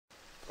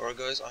Alright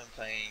guys, I'm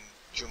playing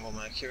Smite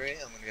Mercury.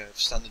 I'm going to go with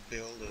standard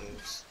build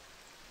of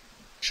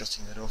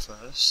shutting the door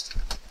first.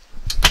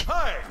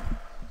 Hi!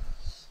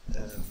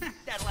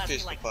 That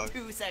lasted like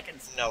 2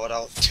 seconds. No, I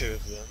don't. 2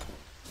 of them.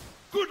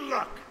 Good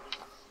luck!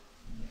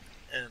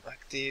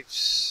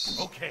 Actives.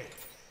 Okay.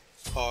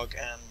 Hog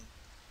and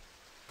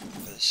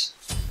Bumbers.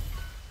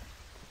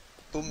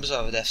 Bumbers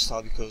over Death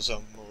Star because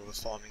I'm more of a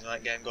farming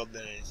late game god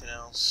than anything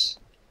else.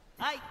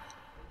 Hi.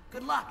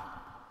 Good luck.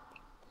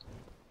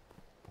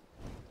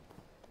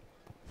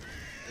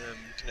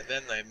 Looking at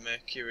them, they have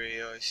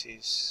Mercury,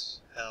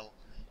 Isis, Hell.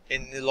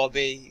 In the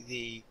lobby,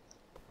 the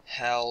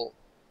Hell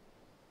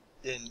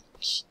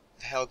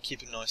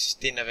keeping Isis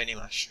didn't have any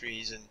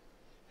masteries, and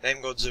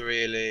them gods are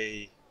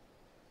really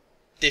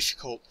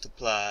difficult to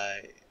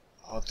play,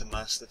 hard to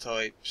master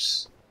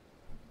types.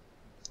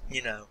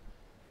 You know,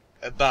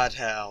 a bad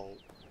Hell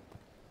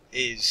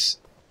is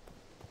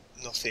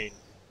nothing.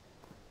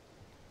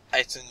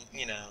 It's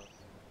you know,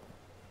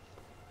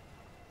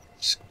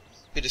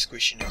 bit of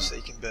squishiness that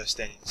you can burst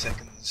in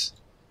seconds.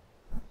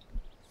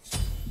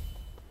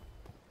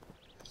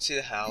 See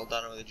the Hell,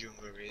 don't know where the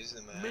jungler is.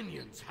 The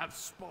Minions have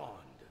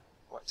spawned.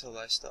 Wait till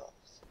they start.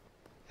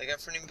 They go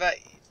for an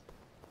invade.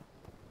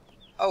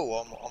 Oh,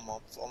 I'm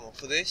up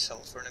for this. I'm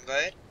up for an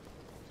invade.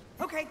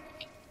 Okay.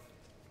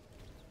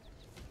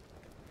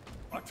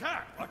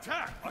 Attack!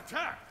 Attack!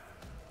 Attack!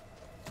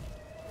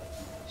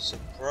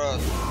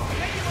 Surprise!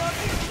 Thank you, Lord.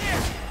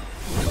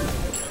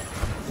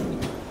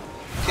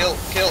 Kill!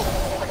 Kill!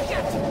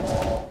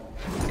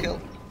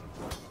 Kill!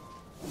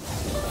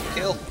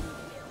 Kill!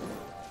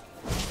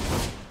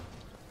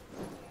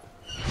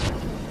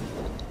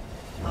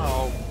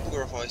 Oh,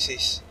 poor of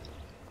Isis.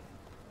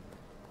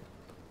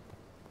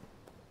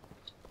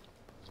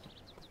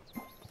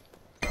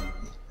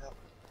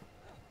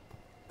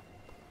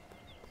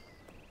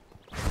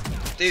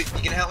 Dude,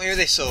 you gonna help me with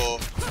this or?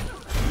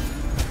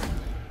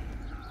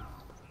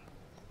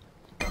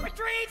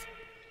 Retreat!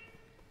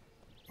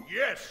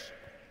 Yes!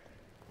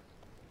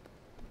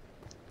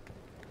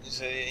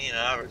 So, you know,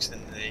 Avric's in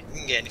the league. You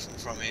can get anything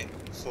from it.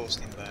 Forced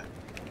him back.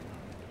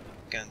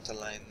 Going to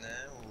lane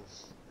there.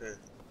 Oof.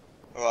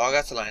 Well, I'll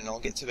go to lane, I'll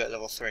get to about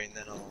level 3 and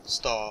then I'll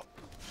start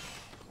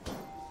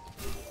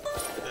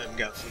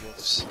going for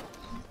buffs.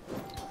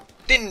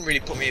 Didn't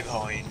really put me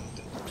behind.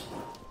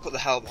 Put the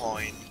Hell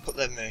behind. Put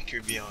the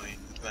Mercury behind,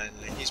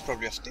 mainly. He's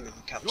probably off doing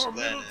camps up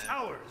there now. Your middle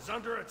tower is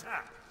under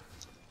attack.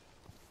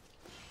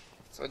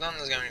 If I'd done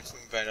this going from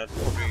invade, I'd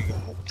probably go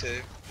up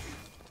too.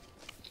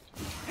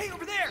 Hey,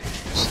 over there!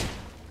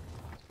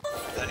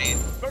 Don't need.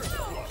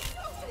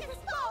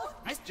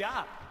 Nice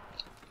job.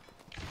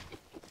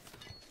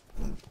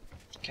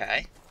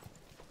 Okay.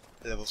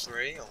 Level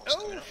 3, almost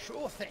coming up.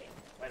 Sure thing.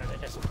 Why don't I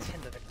just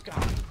tend to the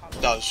gun?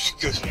 That was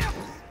good.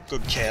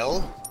 Good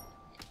kill.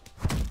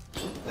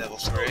 Level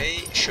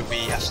 3 should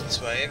be after this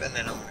wave, and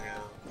then I'm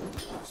gonna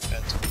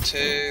go to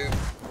 2.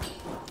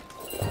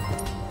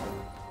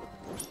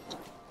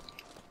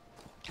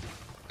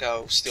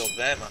 Go steal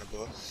their mana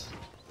buff.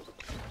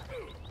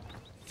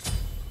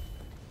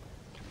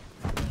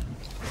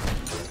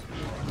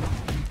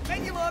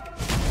 Thank you, look.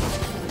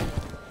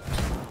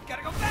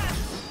 Gotta go fast.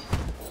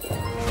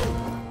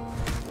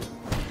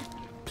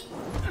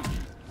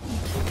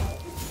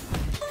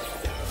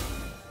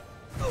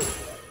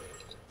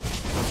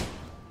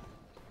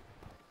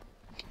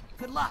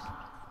 Good luck.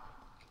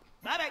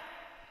 Bye bye.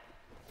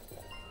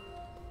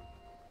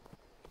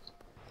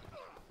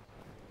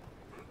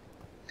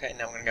 Okay,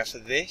 now I'm gonna go for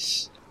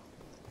this.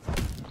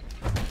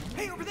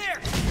 Hey, over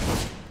there.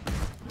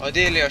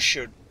 Ideally, I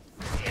should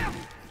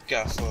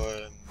go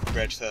for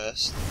red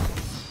first.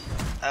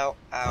 Ow,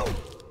 ow,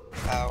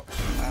 ow,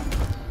 ow.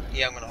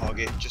 Yeah, I'm gonna hog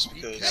it just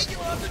because Take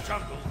you out of the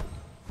jungle.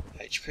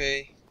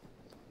 HP.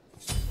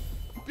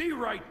 Be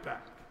right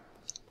back.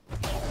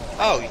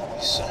 Oh, you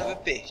son of a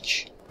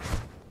bitch.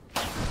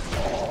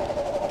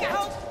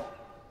 Go.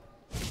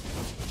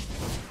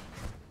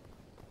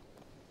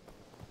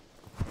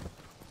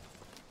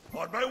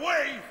 On my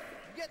way!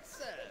 Get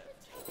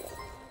set.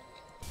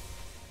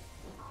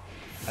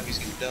 Abby's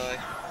gonna die.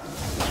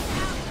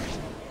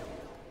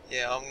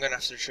 Yeah, I'm gonna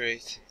have to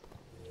retreat.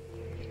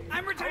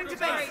 I'm returning to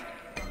base.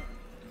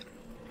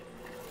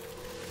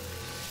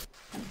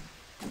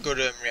 Good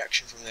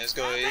reaction from those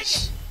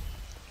guys.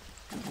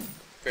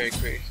 Very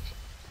quick.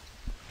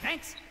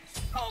 Thanks.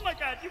 Oh my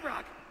god, you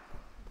rock.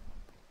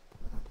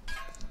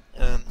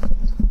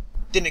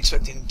 Didn't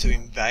expect him to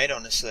invade,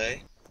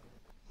 honestly.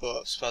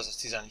 But I suppose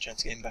that's his only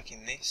chance to get him back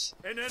in this.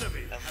 An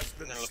enemy has I'm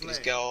been gonna look at his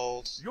slain.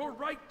 gold. Your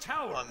right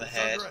tower I'm is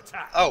ahead. under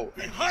attack. Oh,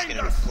 and he's Behind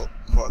gonna us. be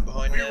quite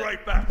behind Be there.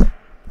 right back.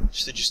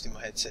 Just adjusting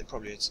my headset,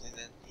 probably it's something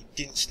then. He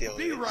didn't steal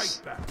Be this.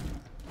 right back.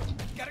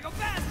 Gotta go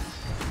fast.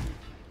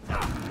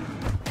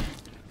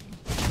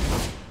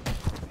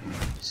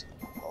 So,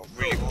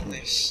 I really want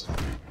this.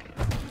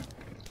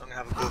 I'm gonna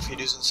have a buff he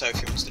doesn't, so if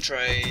he wants to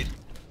trade.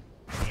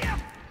 Yeah.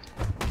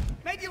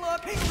 Make you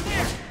look. Hey, over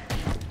there.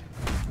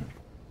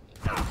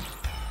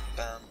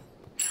 Bam.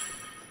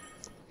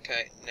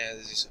 Okay, now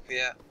there's this up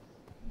here.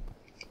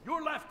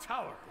 Your left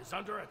tower is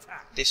under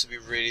attack. This would be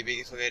really big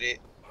if I get it.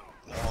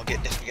 No, I'll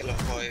definitely get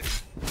level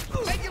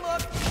 5. Make you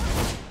look.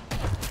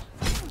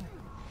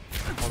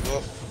 I'll go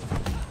up.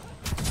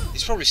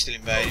 He's probably still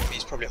invading me.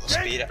 He's probably at my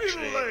speed Get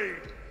actually. middle lane.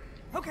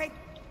 Okay.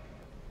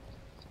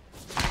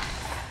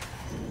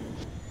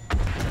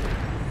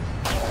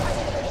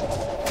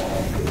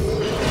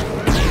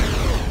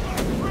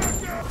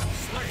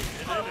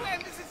 Oh man,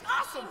 this is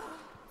awesome.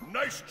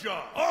 Nice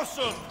job.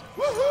 Awesome.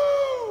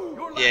 Woohoo!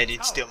 Your Yeah, left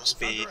dude, still tower my is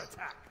under speed.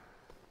 attack.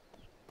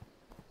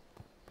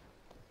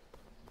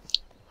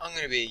 I'm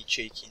gonna be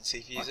cheeky and see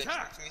if he has anything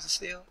Attack. for me to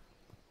steal.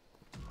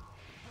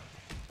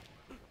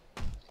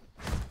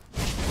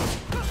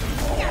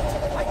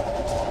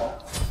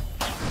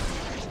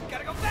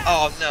 Gotta go fast.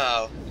 Oh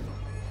no!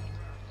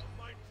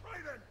 My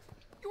trident.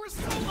 You are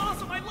so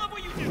awesome. I love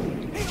what you do.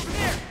 Hey, over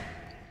there.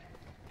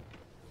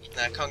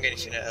 No, I can't get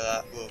anything out of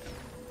that. But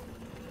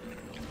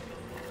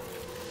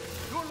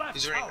Your left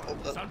he's running tower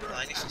up is that under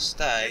line. If attack. I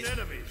stay, An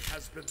enemy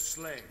has been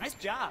slain. Nice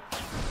job.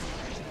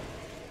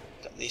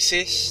 got the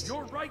assist.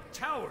 Your right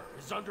tower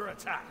is under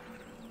attack.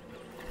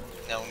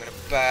 Now I'm gonna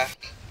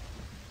back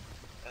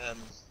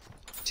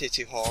tier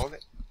 2 hog.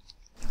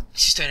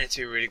 This is turning out to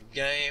be a really good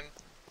game.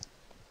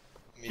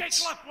 Take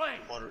It's left lane.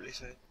 moderately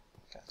fair.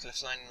 Gank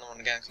left lane and I want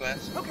to gank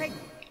left. Okay.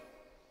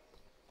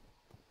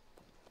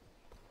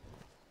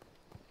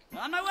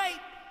 On my way.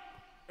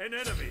 An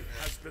enemy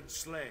has been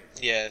slain.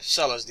 Yeah,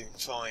 Salah's doing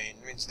fine,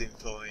 Mid's doing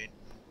fine.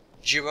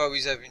 Duo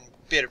is having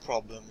a bit of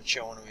problem and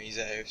showing him he's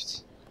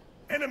out.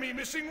 Enemy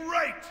missing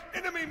right.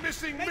 Enemy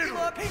missing Make you middle.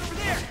 look. Hey, over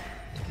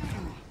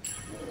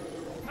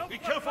there. Be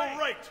careful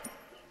right.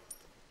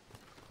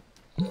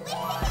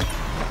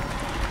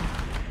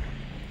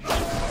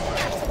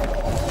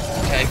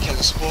 Okay, kill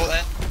the support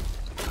then.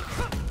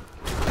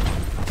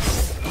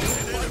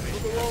 An enemy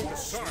for the wrong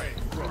side.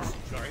 Frost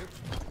giant.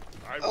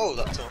 Oh,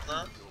 that's on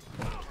that.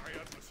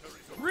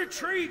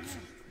 Retreat.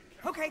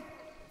 Okay.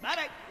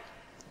 Bye-bye.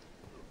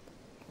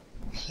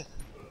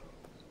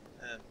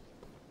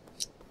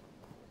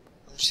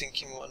 I'm just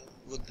thinking what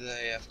would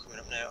they have coming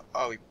up now?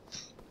 Oh,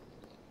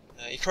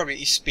 he probably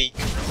he's speed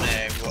coming up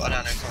now, but I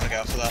don't know if I want to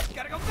go for that.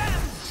 Gotta go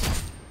fast.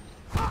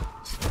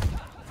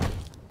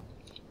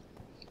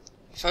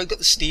 If I got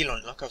the steal on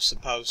it like I was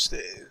supposed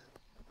to,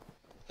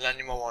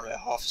 landing my one about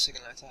half a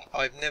second later.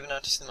 I've never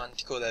noticed the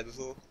Manticore there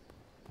before.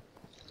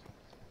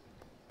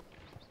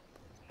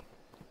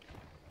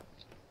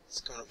 It's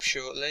coming up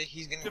shortly.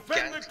 He's going to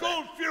Defend gank the that.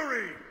 Gold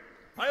Fury.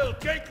 I'll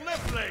take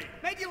left lane.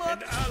 Make you An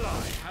look.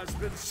 ally has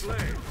been slain.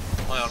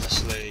 I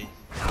honestly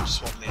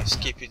just want this.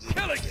 Keep it.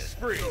 Killing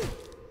spree.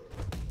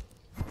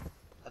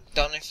 I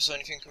don't know if I saw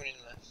anything coming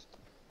in left.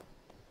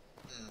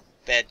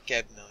 Bad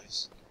cab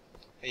noise.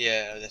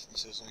 Yeah, I definitely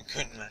saw something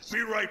coming left.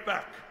 Be right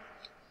back.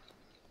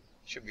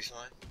 Should be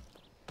fine.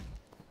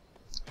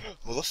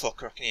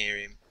 Motherfucker, I can hear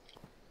him.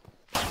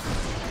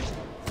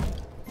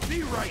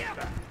 Be right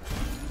back.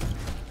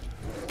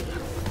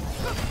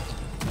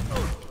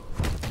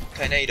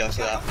 Okay, now you die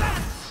for that.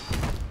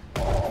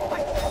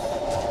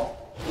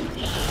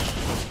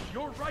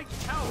 Your right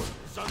tower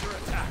is under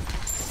attack.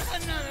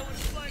 Another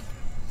one's like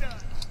done.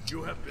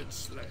 You have been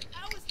slain.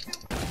 I was too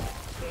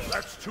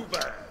That's too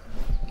bad.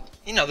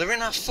 You know, they're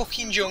in our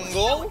fucking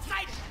jungle.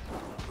 tight.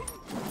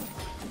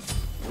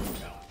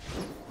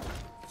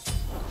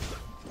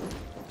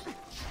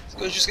 This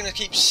guy's just gonna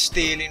keep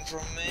stealing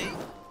from me.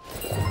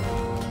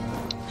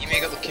 You may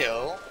got the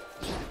kill.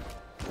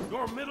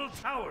 Your middle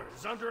tower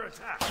is under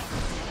attack.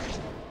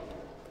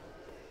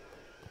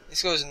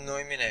 This guy's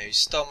annoying me now. He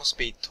stole my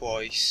speed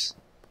twice.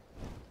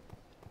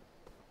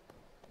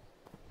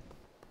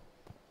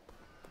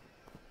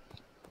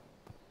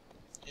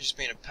 He's just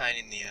being a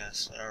pain in the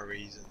ass for no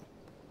reason.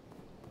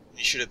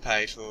 You should have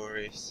paid for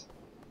it.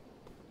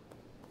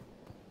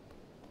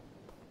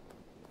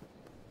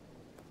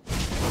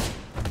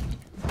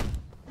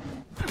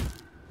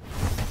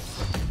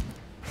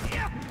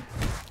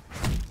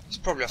 He's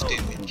probably off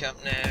doing mid camp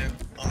now.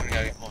 I'm gonna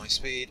go get my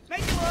speed. Make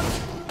you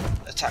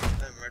look. Attack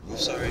Red Bull,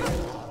 sorry.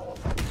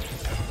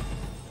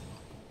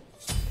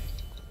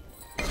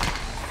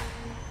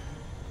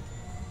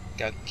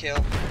 Go kill.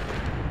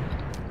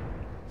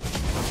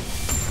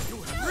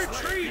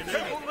 Retreat.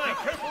 Careful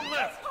left. Careful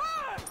left.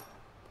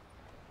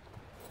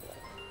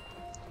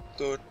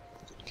 Good.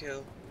 Good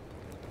kill.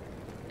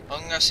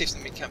 I'm gonna see if the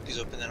mid camp is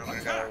up and then I'm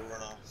gonna go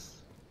run off.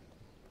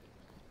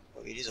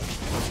 Oh, it is up.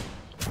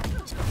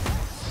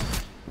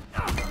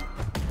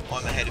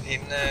 I'm ahead of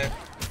him now.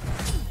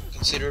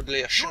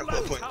 Considerably. I shouldn't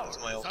have put a point into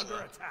my Is under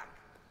ultimate. attack.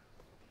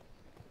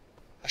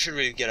 I should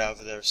really get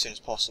over there as soon as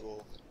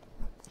possible.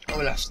 I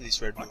will after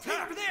this Red Bull.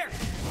 Hey, over there.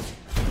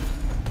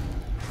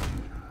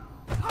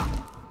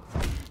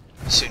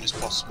 As soon as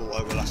possible,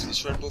 I will after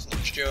this Red Bull for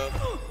next job.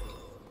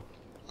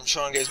 I'm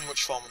trying to get as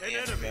much farm on An the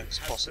enemy enemy has as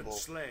been possible.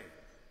 slain.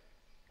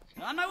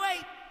 On my way.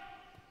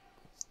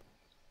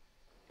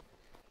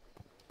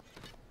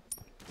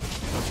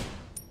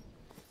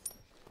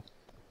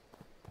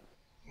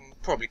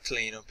 Probably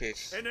clean up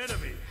if An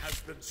enemy has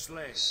been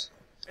slain.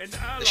 An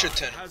ally should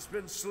turn. has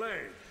been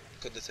slain.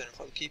 Could they turn and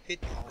fight the Cupid?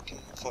 Oh, I can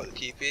fight the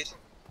Cupid.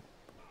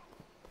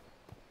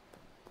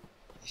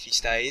 If he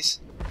stays.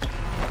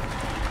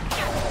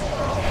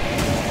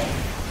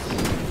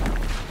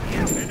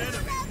 An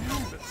enemy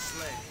has been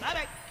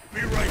slain.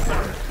 Be right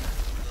back.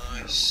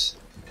 Nice.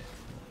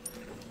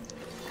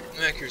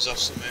 Mercury's off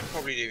somewhere,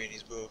 probably doing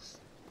his buff.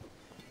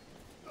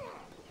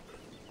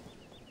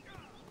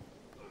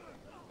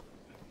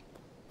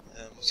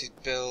 What's his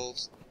build?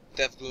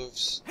 Dev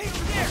gloves. Hey,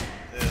 over there!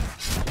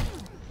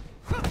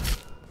 Yeah.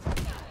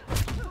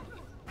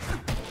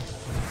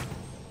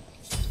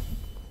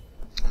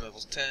 Level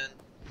 10.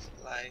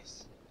 Light.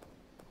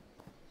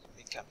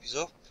 Mid cap is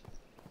up.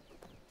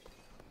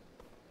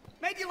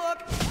 Make you look!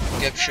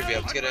 Geb should be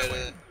able to get out of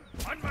there.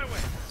 On my way.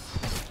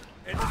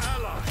 An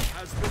ally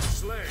has been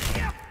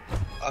slain.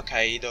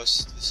 Okay, he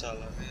does the solo,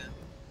 yeah.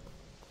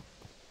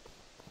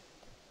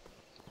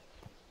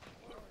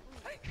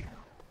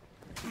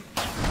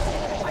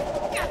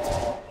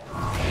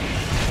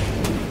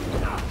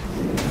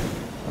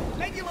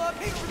 Make you look!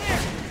 Hey, over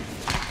there!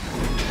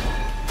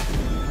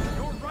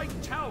 Your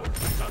right tower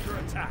is under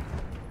attack.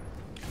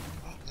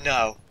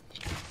 No.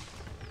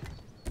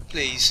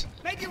 Please.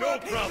 Make you No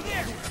look! Hey, over problem.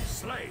 there! You have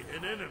slain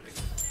an enemy.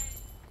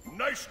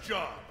 Nice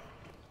job.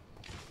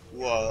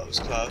 Whoa, that was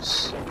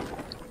close.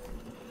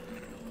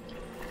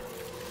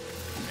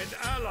 An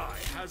ally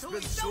has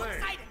been So slain.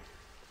 excited!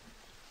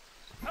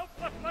 Help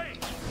the flame.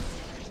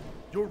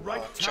 Your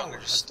right Chunga tower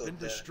just has stood been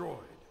there. destroyed.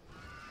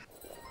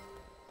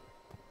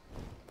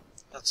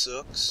 That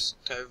sucks.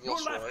 Okay, we've Your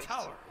lost left right.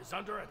 tower is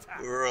under attack.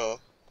 We're up.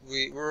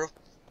 We're up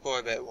by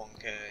about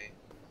 1k.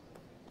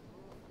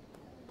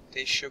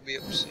 They should be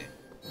up soon.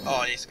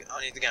 Oh, I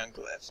need the gang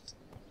left.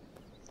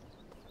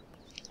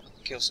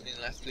 Kill something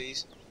left,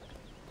 please.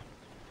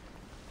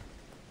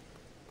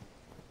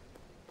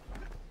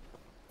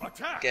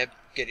 Attack. Geb,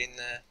 get in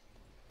there.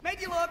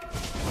 Make you look!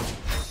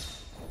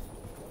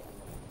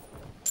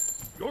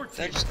 Your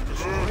They team just-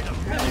 destroyed a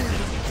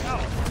enemy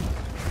tower.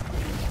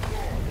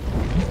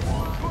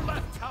 Your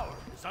left tower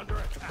is under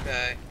attack.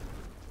 Okay.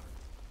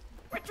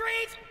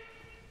 Retreat!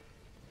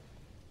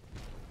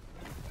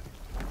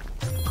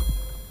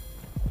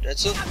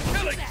 That's up.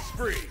 Killing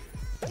spree.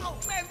 Oh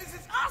man, this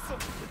is awesome!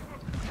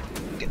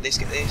 Get this,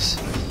 get this.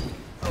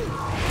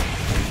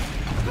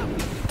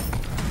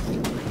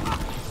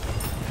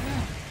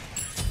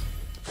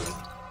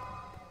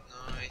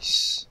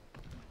 Nice.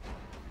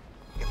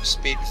 Get my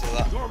speed before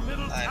that. Your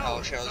middle Aye, tower how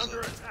is shows under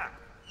up. attack.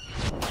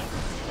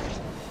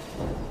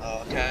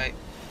 Okay.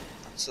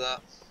 That's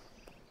that.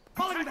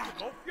 Falling back!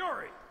 Tactical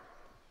fury.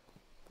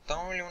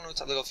 Don't really want to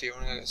attack the Golf here, I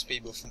want to get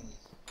speed buff and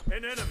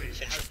An enemy Finish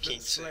has with been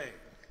King slain.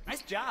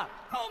 Nice job!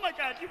 Oh my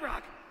god, you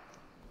rock!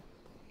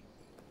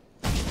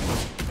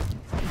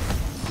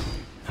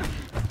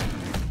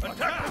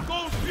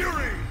 Tactical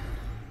fury.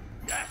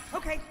 Yes.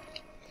 Okay,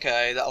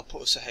 okay, that'll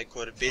put us ahead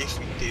quite a bit if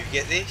we do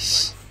get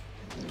this.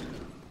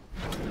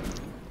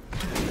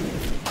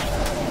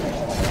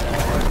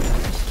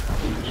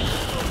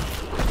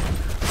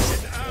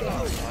 An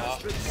ally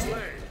has been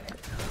slain.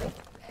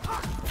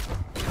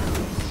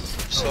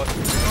 So,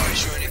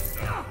 showing it.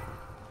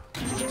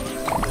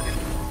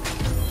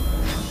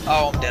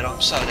 Oh, I'm dead,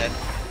 I'm so dead.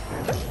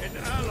 An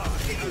ally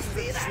has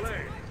been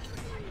slain.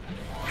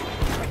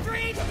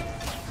 retreat!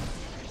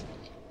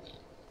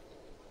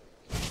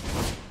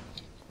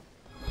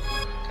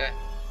 Okay.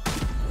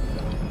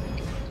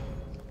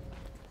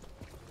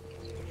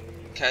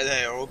 Okay,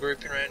 they are all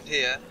grouping around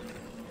here.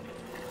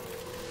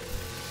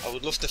 I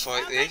would love to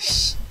fight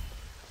this.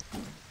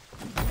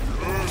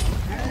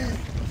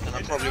 And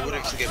I probably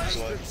wouldn't forget his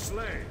life.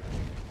 Slain.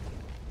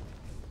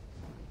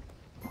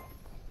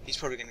 He's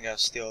probably gonna go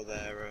steal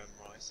their right.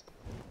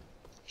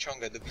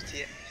 Chunga,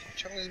 WTF.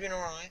 Chunga's been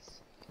alright.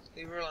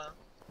 Leave her alone.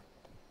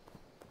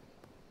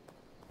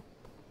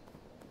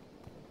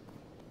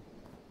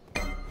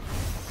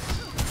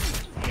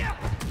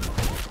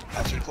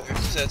 Actually put me up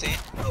to 13.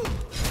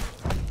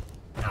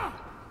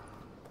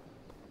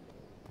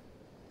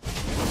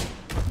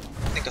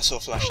 I think I saw a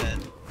flash there.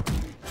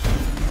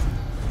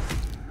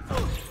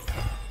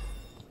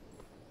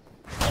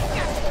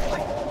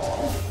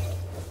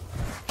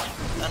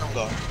 And I'm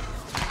gone.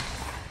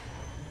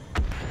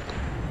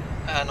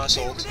 Ah, nice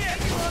ult. There,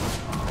 you look!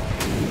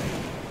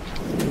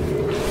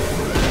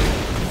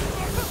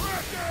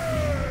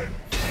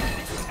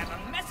 Have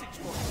a message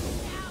for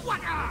you!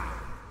 Waka!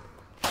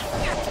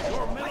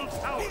 Your middle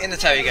tower In the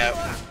tower you go.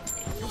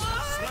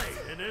 slain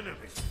an enemy.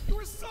 You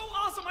are so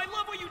awesome! I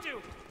love what you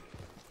do!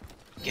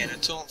 Getting a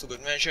taunt for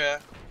good measure.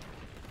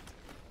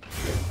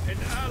 An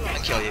ally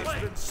kill you.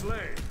 has been slain.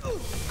 I will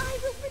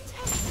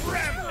protect you.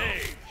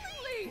 Rampage.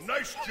 Please.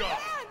 Nice job.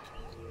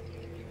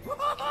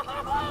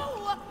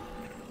 Whoa!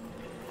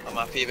 I'm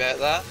happy about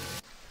that.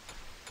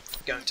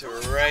 Going to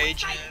a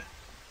rage now.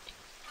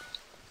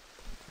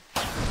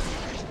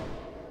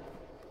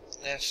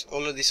 Yes,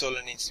 all of this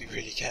needs to be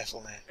really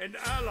careful now. An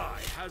ally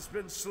has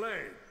been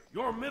slain.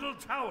 Your middle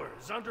tower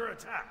is under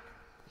attack.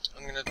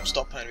 I'm gonna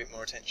stop paying a bit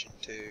more attention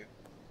to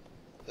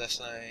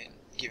left lane,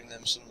 giving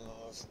them some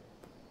love.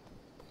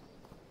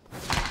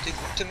 Dude,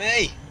 come to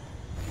me!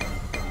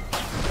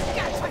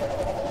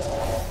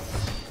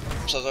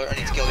 I'm so sorry, I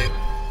need to kill you.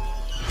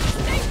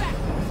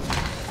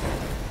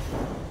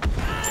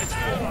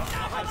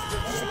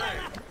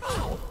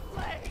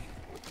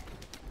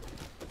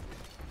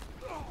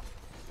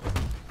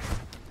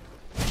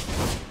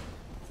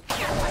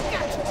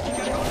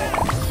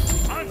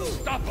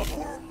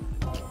 Unstoppable!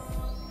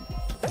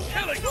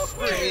 Killing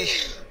spree!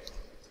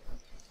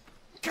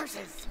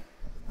 Curses!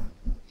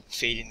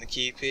 Feeding the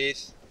Cupid.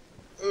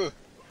 Ooh.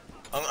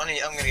 I'm gonna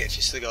get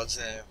Fist of the Gods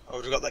now. I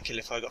would have got that kill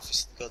if I got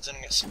Fist of the Gods. I'm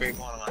gonna get Spirit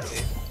one on my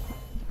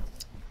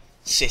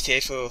sit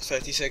here for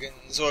 30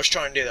 seconds. What I was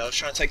trying to do that, I was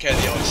trying to take care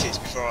of the Ices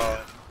before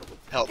I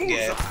helped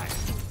Geb.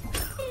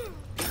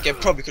 Geb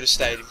probably could have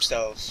saved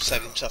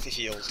himself if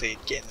he ulted,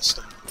 getting the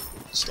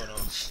stun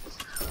off.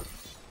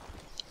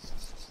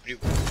 But he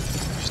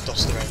just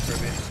dossed around for a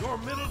bit. Your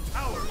middle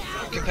tower.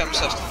 I compare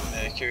myself to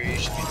Mercury,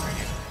 he's just been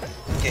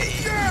really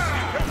getting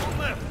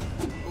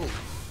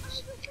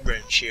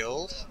round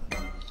shield.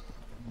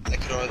 They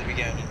could either be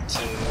going into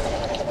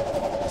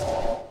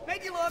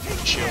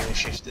shield or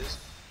shifters.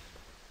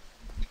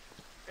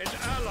 An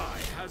ally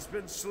has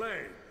been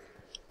slain.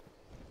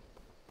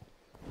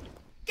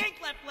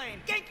 Gank left lane!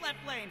 Gank left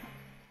lane!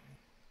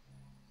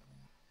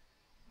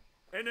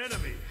 An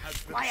enemy has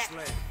been Quiet.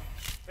 slain.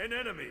 An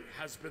enemy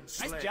has been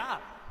slain. Nice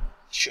job!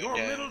 Shutting Your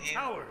down middle him.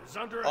 tower is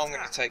under I'm attack.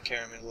 going to take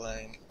care of middle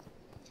lane.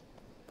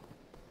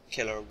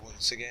 Kill her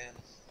once again.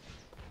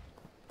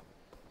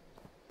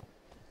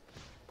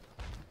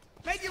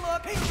 Make you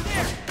look! Hey, over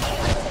there!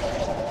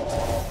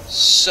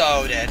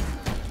 So dead.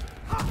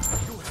 You have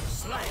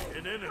slain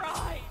an enemy.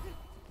 Right!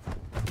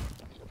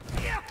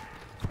 Yeah!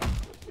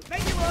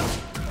 Make you look!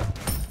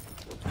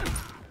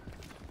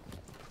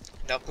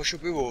 Now push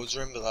up rewards,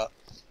 remember that.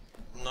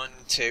 9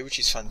 and 2, which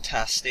is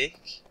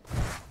fantastic.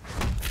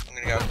 I'm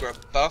going to go grab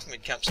both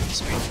mid camps at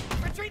this point.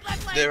 Retreat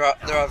left lane! They're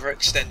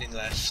overextending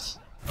left.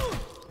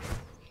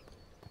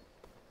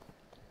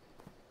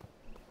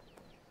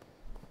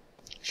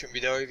 Shouldn't be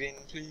diving,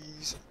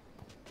 please.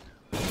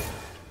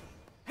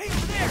 Hey,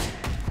 over there!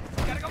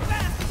 Gotta go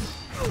fast!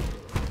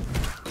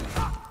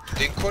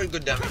 Doing quite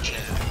good damage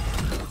now.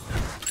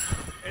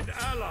 An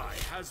ally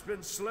has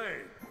been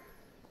slain.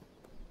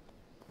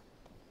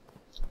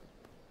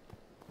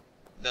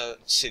 No,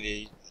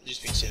 silly.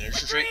 Just being silly.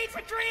 Retreat. Retreat!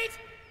 Retreat!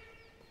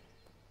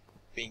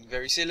 Being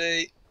very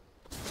silly.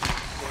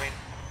 Going.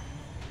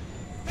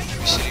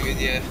 Very silly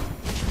with you.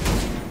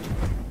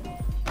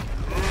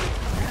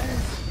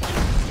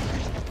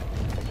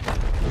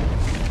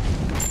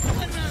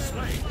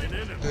 Slain an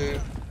enemy.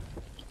 Boom.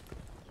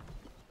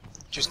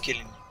 Just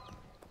killing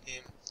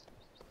him.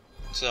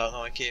 So I don't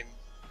like him.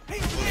 Hey,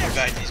 What over the there!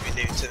 invading he's been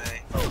doing to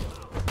me.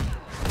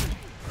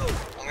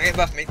 I'm gonna get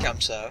back mid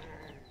camp, so.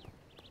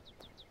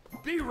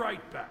 Be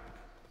right back.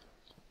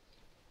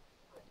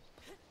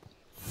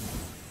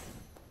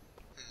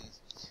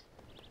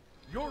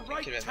 Your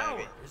right Thinking about tower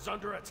maybe. is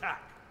under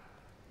attack.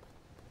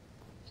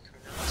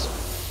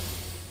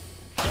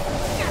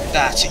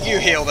 That's it, you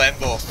heal them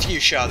buff. You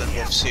show them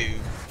buffs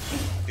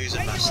who's a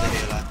master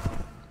healer.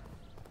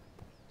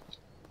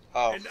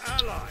 Oh, An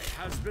ally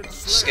has been slain.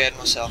 scared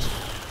myself.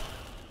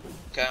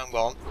 Okay, I'm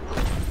gone.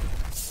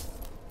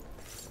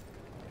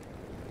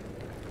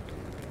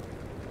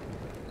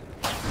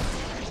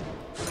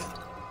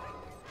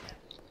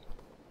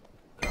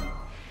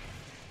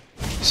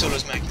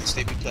 Solo's making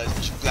stupid plays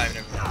and just blaming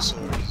everyone else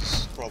for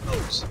his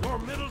problems. Your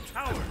middle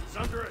tower is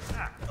under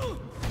attack.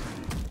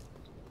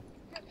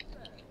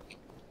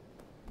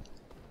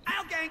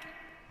 I'll gank!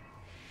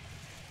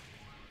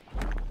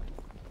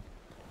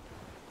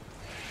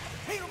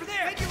 Hey, over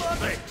there! Make you look!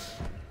 Thanks.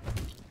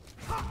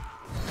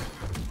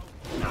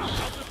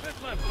 Out the pit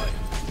left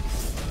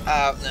lane.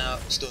 Out now,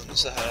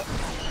 stuns to hurt.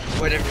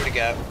 Where'd everybody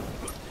go?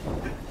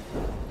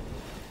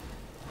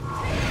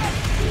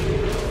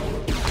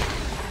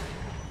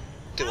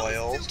 Do I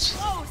ult?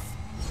 Close!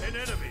 An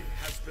enemy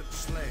has been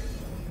slain.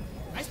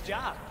 Nice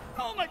job!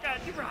 Oh my god,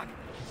 you rock!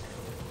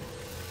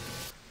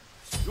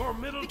 Your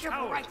middle Be careful,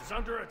 tower right. is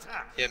under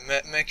attack. Yeah,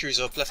 Mercury's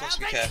up, left wants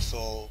to be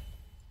careful.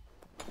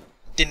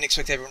 Didn't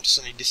expect everyone to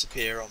suddenly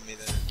disappear on me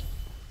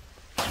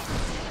there.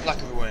 Lack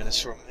of awareness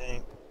from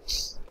me.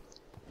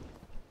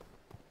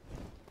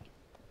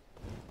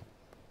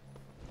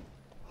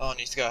 Oh, I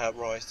need to go help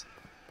right.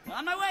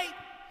 On my way!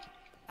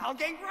 I'll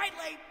gank right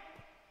lane!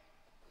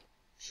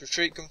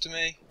 Retreat, come to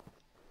me.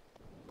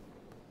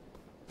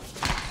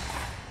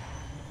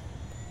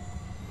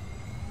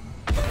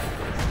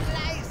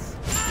 Nice!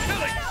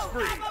 Killing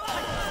spree.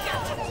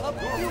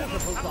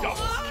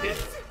 Double kill.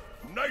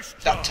 Nice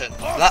job. That turned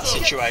that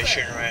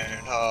situation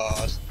around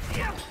hard.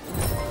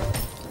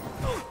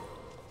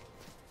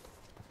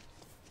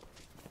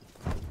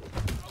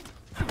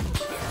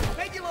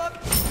 Make you look!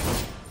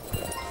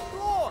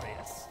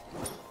 Glorious!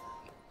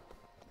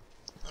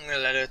 I'm gonna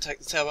let her take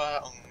the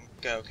tower and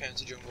go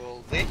counter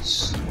jungle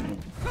this.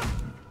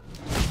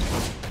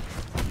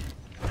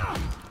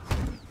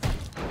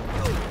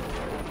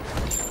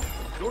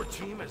 Your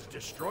team has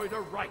destroyed a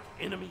right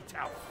enemy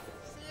tower.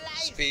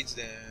 Speeds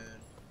down.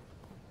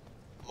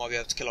 Might be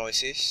able to kill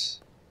Isis.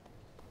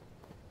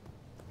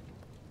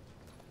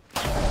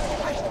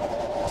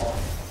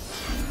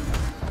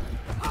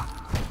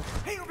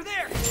 Hey, over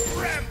there!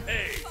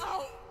 Rampage!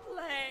 Oh,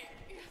 play.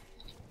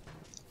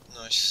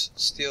 Nice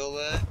steal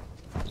there.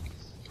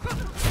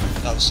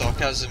 That was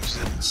sarcasm because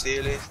I didn't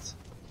steal it.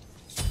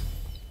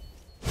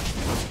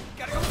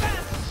 Gotta go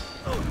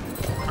fast!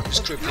 I'm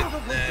just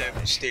crippling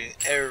them, stealing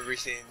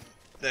everything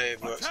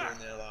they've worked for in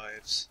their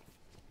lives.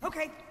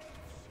 Okay.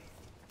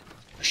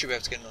 I should be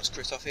able to get a nice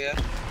crit off here.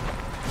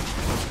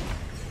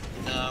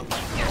 No,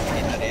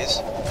 that is.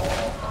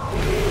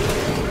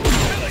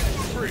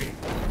 Free.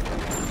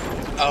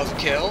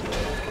 Overkill.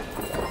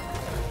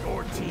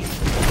 Your team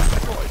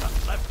destroyed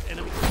the left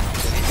enemy.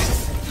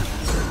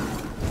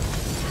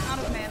 Out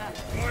of mana.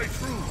 My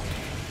true.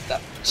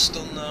 That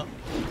stun though.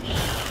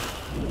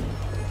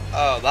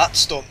 Oh, that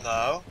stun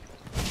though.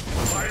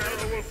 My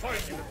arrow will find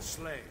you and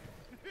slay.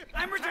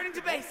 I'm returning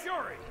to base.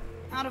 Fury.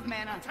 Out of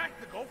mana. Attack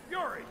the Gulf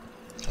Fury.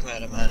 I'm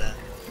out of mana.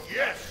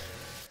 Yes.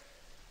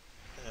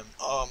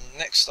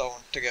 Next I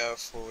want to go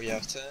for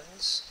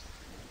Jotuns.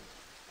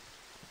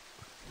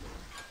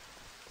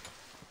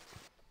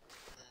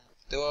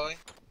 Do I?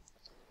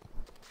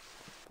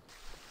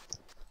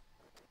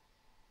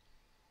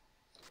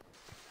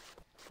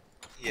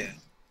 Yeah.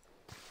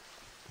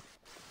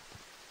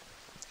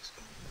 Just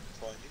gonna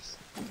find this.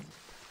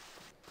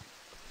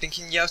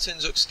 Thinking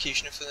Jotun's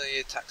Executioner for the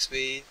attack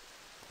speed.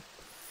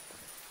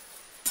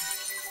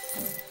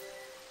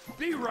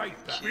 Be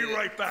right back. Be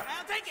right back.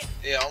 I'll take it!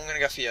 Yeah, I'm gonna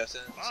go for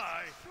Jotuns.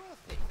 Bye.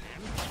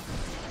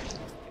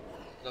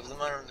 Love the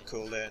mana and the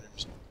cooldown and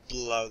just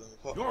blow them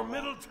apart. Your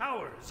middle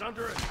tower is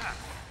under attack.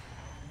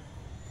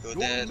 You're Your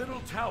dead.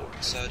 middle tower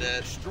So is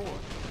dead. destroyed.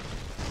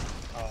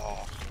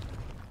 Oh.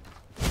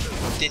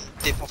 Didn't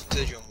dip off into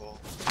the jungle.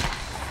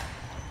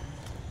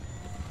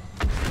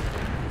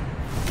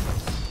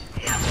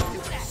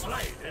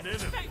 Slay an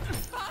enemy.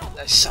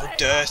 That's so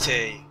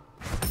dirty.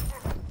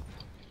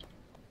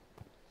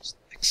 Just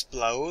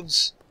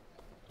explodes.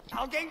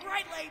 I'll gain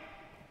right lane!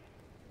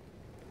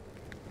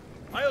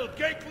 I'll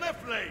gank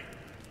left lane.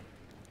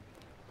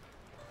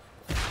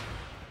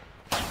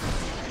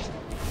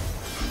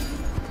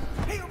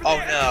 Hey, over Oh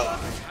there! no.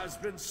 Has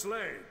been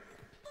slain.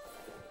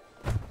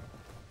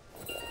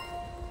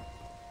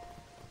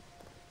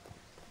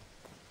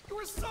 You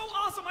are so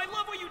awesome! I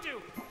love what you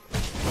do!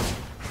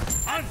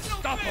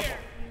 Unstoppable.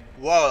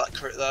 Whoa, that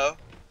crit though.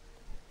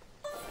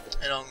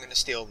 And I'm gonna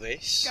steal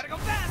this Gotta go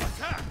fast!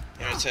 Attack.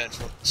 in return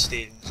for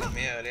stealing from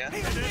me earlier. Hey,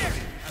 over there!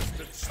 Has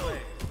been slain.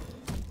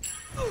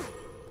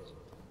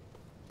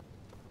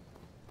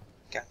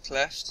 Gank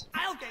left.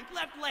 I'll gank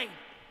left lane!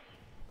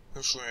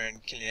 Push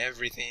around, killing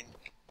everything.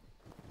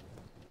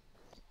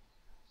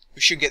 We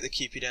should get the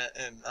Cupid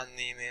and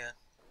the Emir.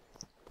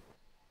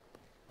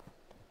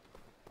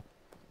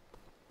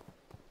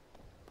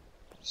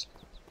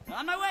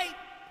 On my way!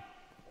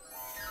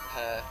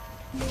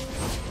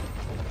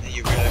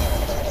 You really?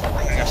 I'm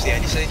gonna go for the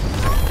ADC.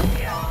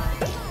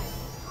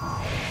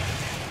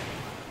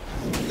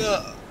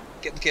 No!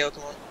 Get the kill,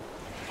 come on.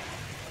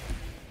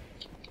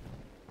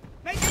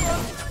 Make it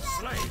work!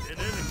 Slain an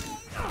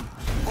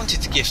enemy.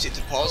 Wanted to gift it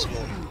to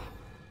possible.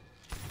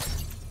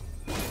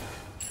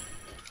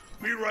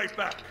 Be right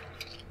back.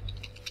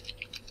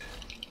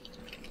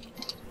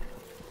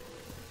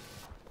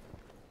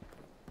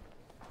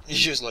 He's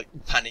just like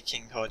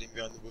panicking, hiding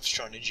behind the buffs,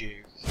 trying to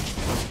juke.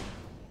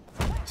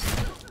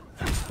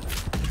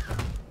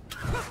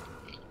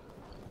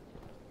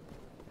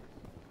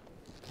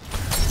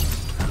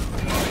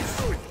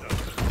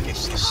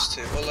 Gives this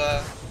to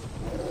well,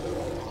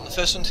 on the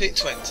first one to hit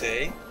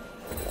 20.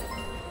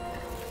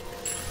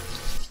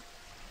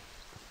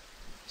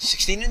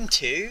 16 and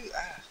 2?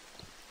 Ah.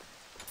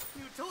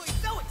 You're totally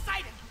so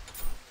excited!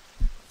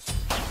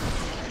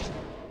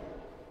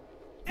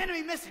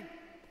 Enemy missing!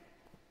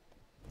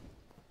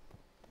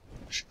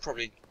 I should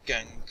probably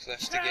gank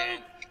left again.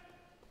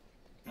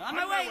 On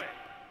my way!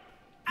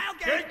 I'll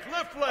Gank gank!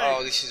 left lane.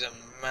 Oh, this is a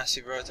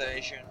massive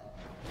rotation.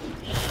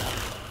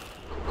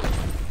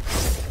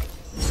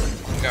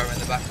 Go around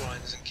the back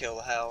lines and kill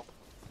the hell.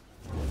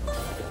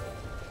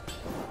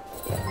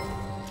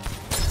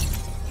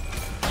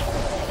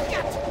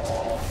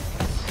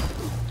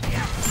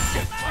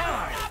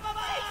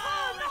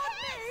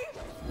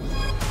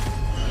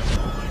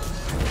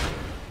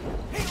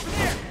 Hey, over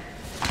there!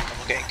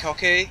 I'm getting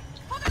cocky.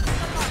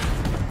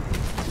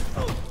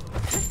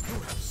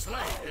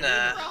 Slain.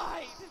 Nah,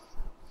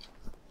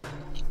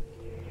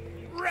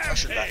 Right! I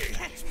should back Rampage.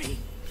 him. Catch me!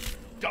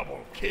 Double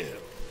kill.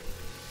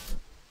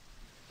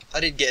 I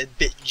did get a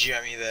bit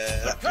jammy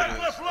there. That could Attack have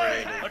left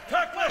lane. really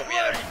Attack put left me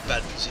in lane. a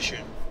bad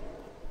position.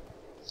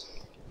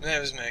 There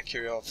was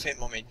Mercury. I've hit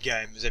my mid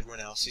game as everyone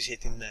else is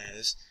hitting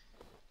theirs,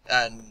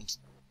 and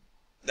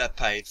they're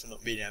paid for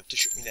not being able to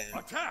shut me down.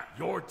 Attack.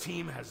 Your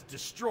team has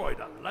destroyed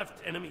a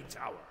left enemy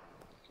tower.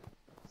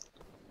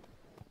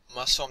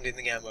 My swarmed in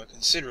the game were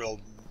considerable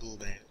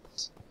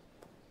amount.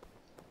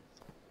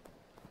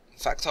 In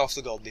fact, half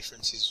the gold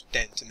difference is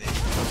down to me.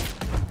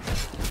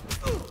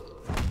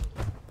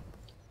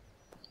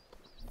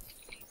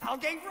 I'll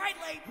gain right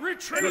lane.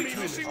 Retreat! Enemy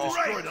has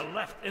destroyed a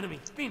left enemy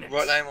phoenix.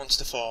 Right lane wants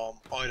to farm.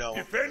 I don't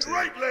want Defend to.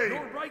 right lane.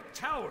 Your right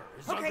tower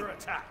is under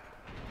attack.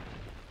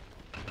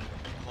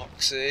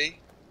 Moxie.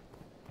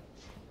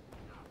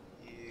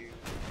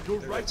 Your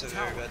right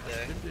tower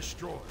has been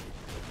destroyed.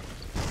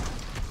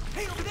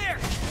 Hey, over there!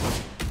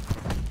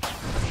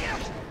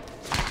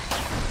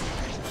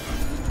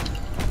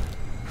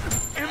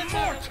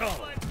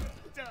 Immortal!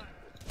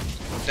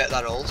 Bet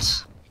that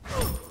ult.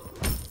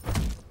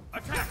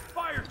 Attack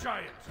fire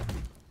giant!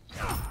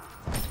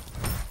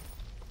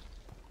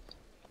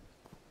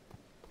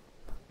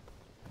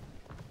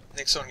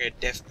 Next one, get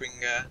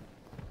Deathbringer.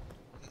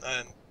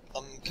 I'm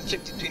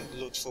conflicted between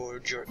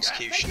Bloodforge or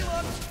Executioner.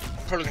 I'm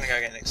probably gonna go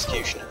get an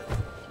Executioner.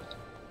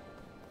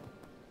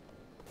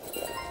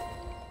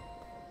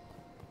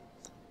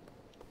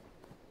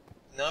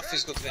 No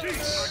physical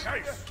defense.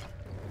 Tear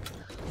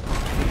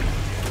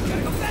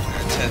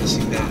this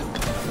thing down.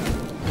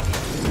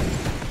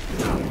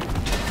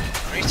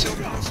 I need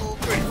 204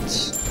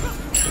 crits.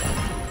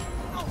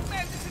 Oh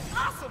man, this is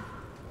awesome!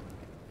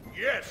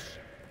 Yes!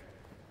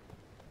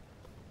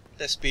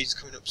 Their speed's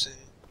coming up soon.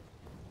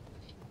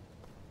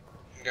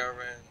 And go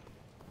around.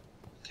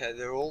 Okay,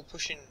 they're all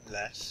pushing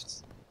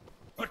left.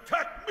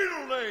 Attack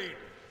middle lane!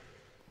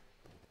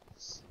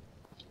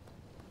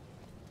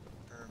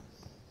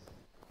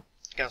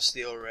 Go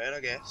steal red, I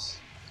guess.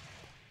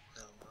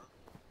 No,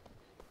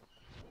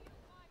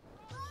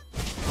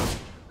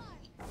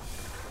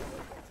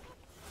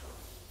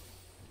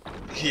 no.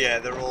 Yeah,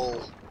 they're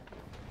all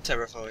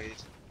terrified.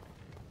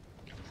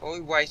 If I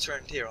wait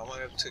around here, I might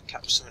be able to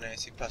catch someone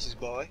else who passes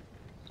by.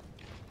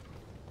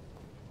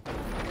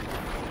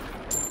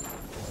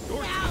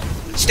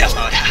 Stealth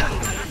mode!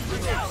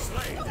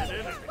 Slay an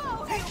enemy.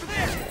 Hey, over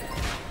there!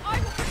 I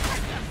will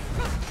protect them!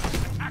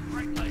 Attack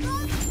right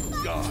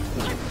lane. God.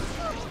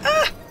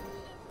 Ah!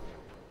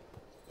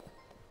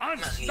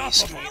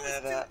 Unstoppable.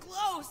 Too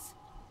close!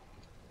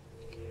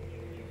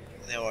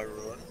 Now I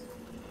run.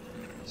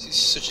 This is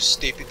such a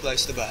stupid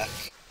place to back.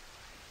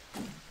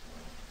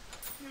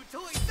 New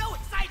toy, so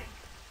exciting!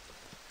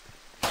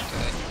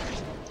 Okay.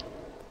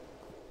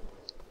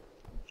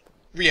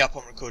 Really up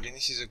on recording,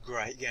 this is a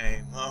great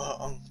game.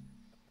 I'm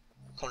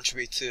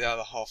contribute to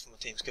over half of my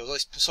team's kills. At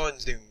least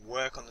Poseidon's doing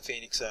work on the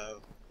Phoenix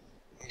though.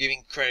 I'm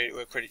giving credit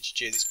where credit's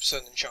due. This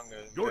Poseidon and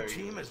Chongo. Your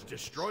team has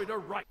destroyed a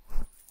right.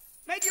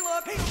 Make you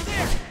look! Hey, over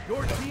there!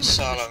 Your team has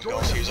Solo and destroyed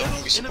Golfuse, I a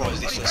wouldn't be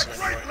surprised if this Attack went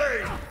right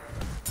anywhere. lane.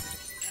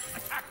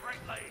 Attack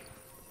right lane.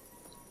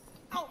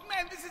 Oh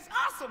man, this is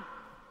awesome!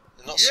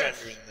 They're not Yes.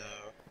 surrendering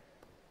though.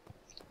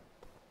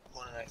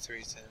 1 and 8,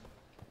 3, 10.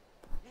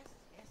 Yes,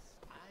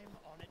 I'm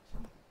on it.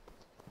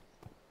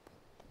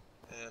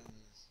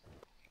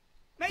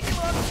 Make you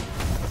look!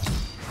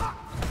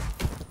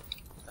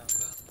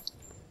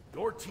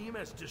 Your team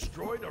has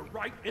destroyed a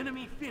right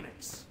enemy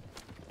phoenix.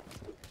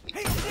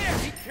 Hey, over there!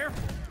 Be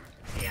careful.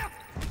 Yeah.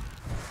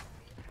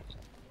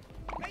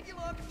 Make you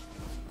look!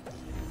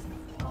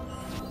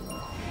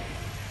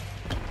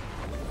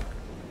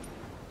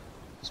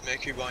 Is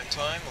Mercury buying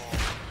time or?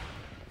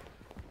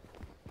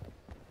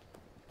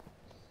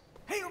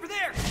 Hey, over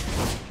there!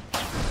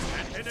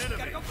 An enemy.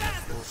 Gotta go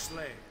faster!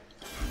 Slay.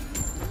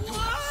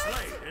 What?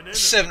 Slay an enemy.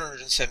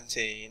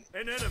 717.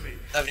 An enemy.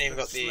 I haven't even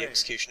got the Slay.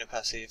 Executioner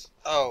passive.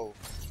 Oh,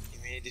 you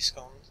mean a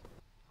discount?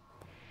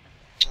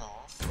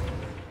 Aww.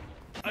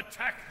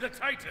 Attack the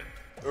Titan.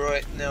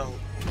 Right, no.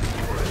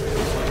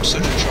 I'm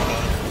such a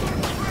troller.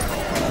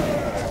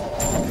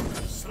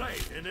 Slay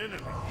an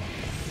enemy.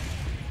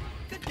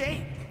 Good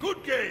game!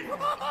 Good game.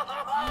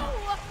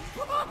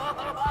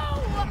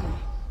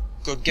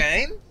 Good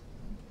game.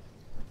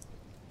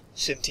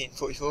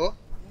 1744.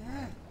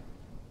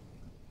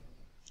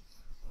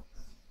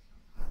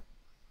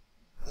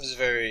 It was a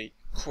very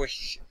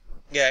quick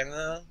game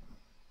though.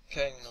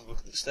 Okay, I'm gonna look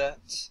at the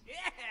stats. Yeah!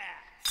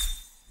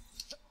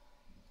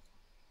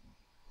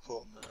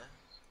 Put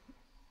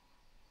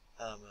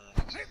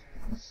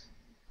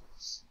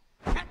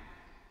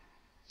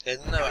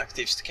there's no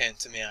actives to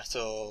counter me at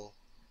all.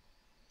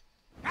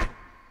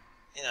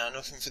 You know,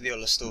 nothing for the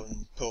other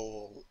stun,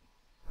 pull,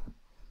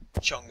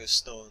 Chonga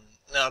stun,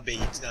 no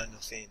beads, no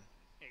nothing.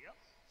 There you go.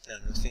 No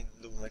nothing,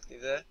 nothing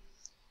active there.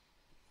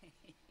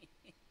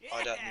 Yeah.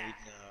 I don't need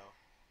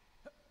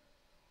no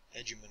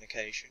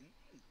edumunication.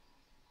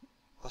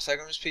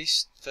 Pythagoras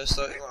piece, first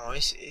starting on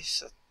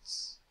Isis,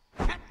 that's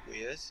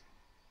weird.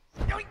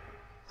 Yoink.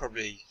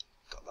 Probably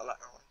got the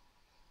Latin one.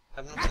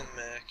 Have nothing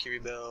Mercury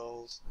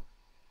build.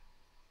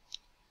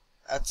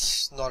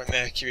 That's not a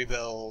Mercury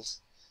build.